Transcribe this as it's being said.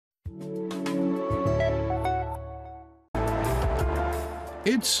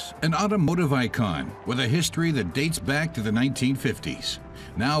It's an automotive icon with a history that dates back to the 1950s.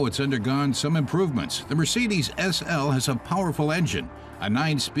 Now it's undergone some improvements. The Mercedes SL has a powerful engine, a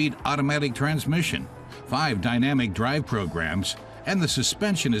 9-speed automatic transmission, 5 dynamic drive programs, and the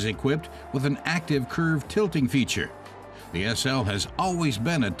suspension is equipped with an active curve tilting feature. The SL has always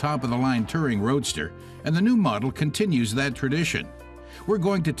been a top-of-the-line touring roadster, and the new model continues that tradition. We're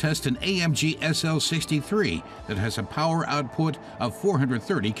going to test an AMG SL63 that has a power output of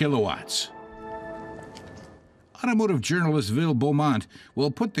 430 kilowatts. Automotive journalist Ville Beaumont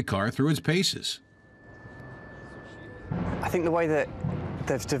will put the car through its paces. I think the way that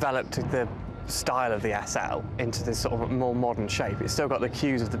they've developed the style of the SL into this sort of more modern shape, it's still got the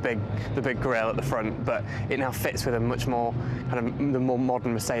cues of the big grille at the front, but it now fits with a much more kind of the more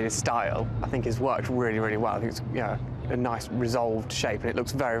modern Mercedes style. I think has worked really, really well. I think it's a nice resolved shape, and it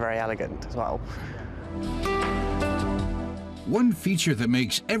looks very, very elegant as well. One feature that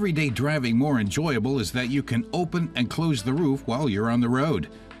makes everyday driving more enjoyable is that you can open and close the roof while you're on the road,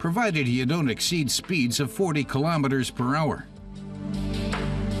 provided you don't exceed speeds of 40 kilometers per hour.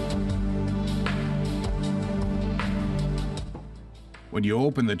 When you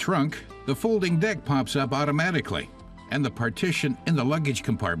open the trunk, the folding deck pops up automatically, and the partition in the luggage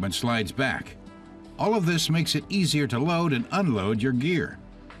compartment slides back. All of this makes it easier to load and unload your gear.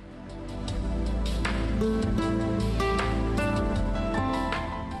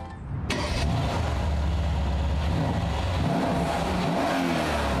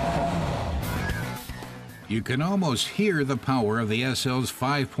 You can almost hear the power of the SL's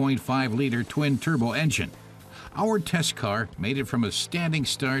 5.5-liter twin-turbo engine. Our test car made it from a standing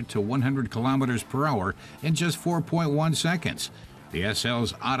start to 100 kilometers per hour in just 4.1 seconds. The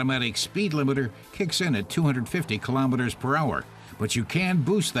SL's automatic speed limiter kicks in at 250 kilometers per hour, but you can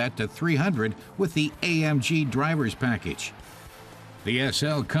boost that to 300 with the AMG driver's package. The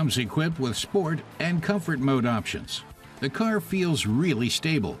SL comes equipped with sport and comfort mode options. The car feels really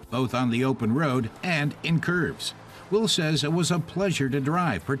stable, both on the open road and in curves. Will says it was a pleasure to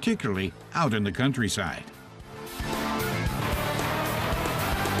drive, particularly out in the countryside.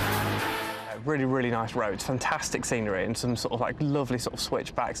 Really, really nice roads, fantastic scenery, and some sort of like lovely sort of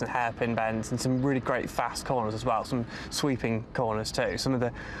switchbacks and hairpin bends, and some really great fast corners as well. Some sweeping corners too. Some of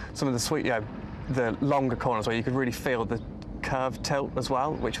the sweet, the longer corners where you could really feel the curve tilt as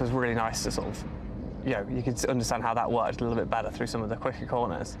well, which was really nice to sort of, you could understand how that worked a little bit better through some of the quicker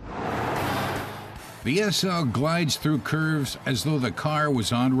corners. The SL glides through curves as though the car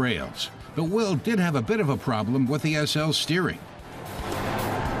was on rails, but Will did have a bit of a problem with the SL steering.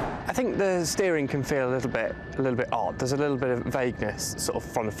 I think the steering can feel a little bit odd. There's a little bit of vagueness sort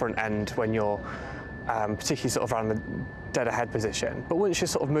of from the front end when you're particularly sort of around the dead ahead position. But once you're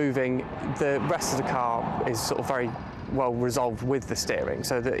sort of moving, the rest of the car is sort of very well resolved with the steering,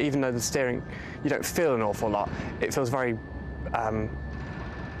 so that even though the steering, you don't feel an awful lot, it feels very,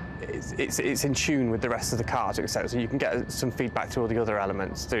 it's in tune with the rest of the car to an extent, so you can get some feedback through all the other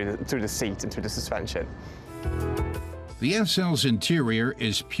elements, through the seat and through the suspension. The SL's interior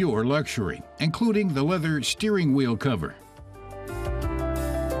is pure luxury, including the leather steering wheel cover.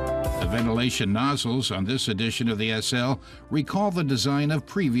 The ventilation nozzles on this edition of the SL recall the design of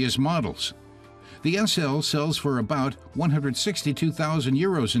previous models. The SL sells for about 162,000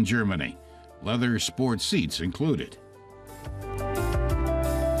 euros in Germany, leather sports seats included.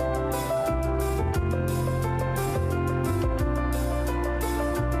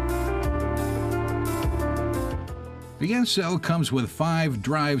 The SL comes with 5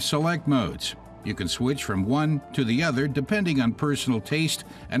 drive select modes. You can switch from one to the other depending on personal taste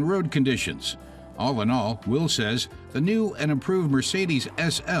and road conditions. All in all, Will says the new and improved Mercedes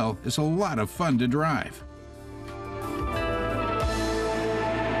SL is a lot of fun to drive.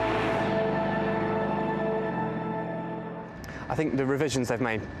 I think the revisions they've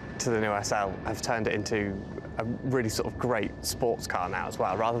made to the new SL have turned it into a really sort of great sports car now as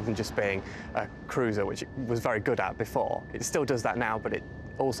well, rather than just being a cruiser, which it was very good at before. It still does that now, but it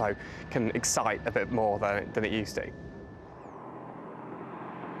also can excite a bit more than it used to.